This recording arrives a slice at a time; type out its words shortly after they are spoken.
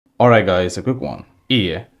Alright guys, a quick one.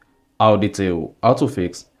 Here, I'll detail how to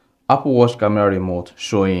fix Apple Watch camera remote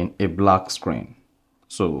showing a black screen.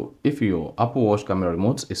 So if your Apple Watch camera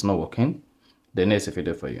remote is not working, then there's a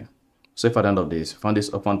video for you. So if at the end of this, you found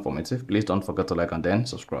this often informative, please don't forget to like and then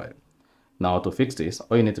subscribe. Now to fix this,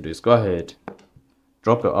 all you need to do is go ahead,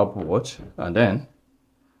 drop your Apple Watch and then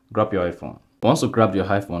grab your iPhone. Once you grab your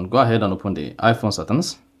iPhone, go ahead and open the iPhone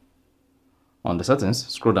settings. On the settings,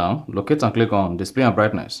 scroll down, locate and click on display and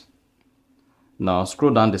brightness. Now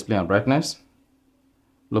scroll down display and brightness,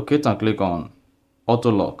 locate and click on auto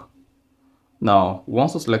lock. Now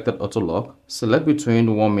once you selected auto lock, select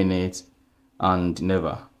between 1 minute and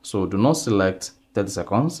never. So do not select 30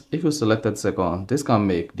 seconds. If you select 30 seconds, this can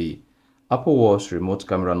make the Apple Watch remote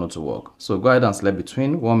camera not to work. So go ahead and select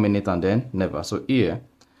between 1 minute and then never. So here,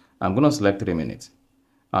 I'm going to select 3 minutes.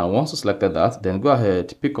 And once you selected that, then go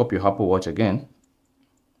ahead, pick up your Apple Watch again,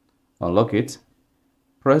 unlock it,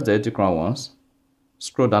 press the edge crown once,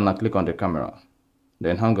 scroll down and click on the camera.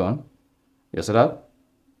 Then hang on. You see that?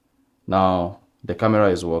 Now the camera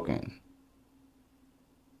is working.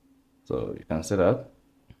 So you can see that.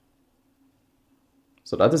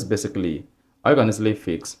 So that is basically how you can easily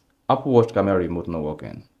fix Apple Watch camera remote not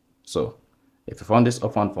working. So if you found this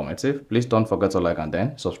often informative, please don't forget to like and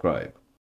then subscribe.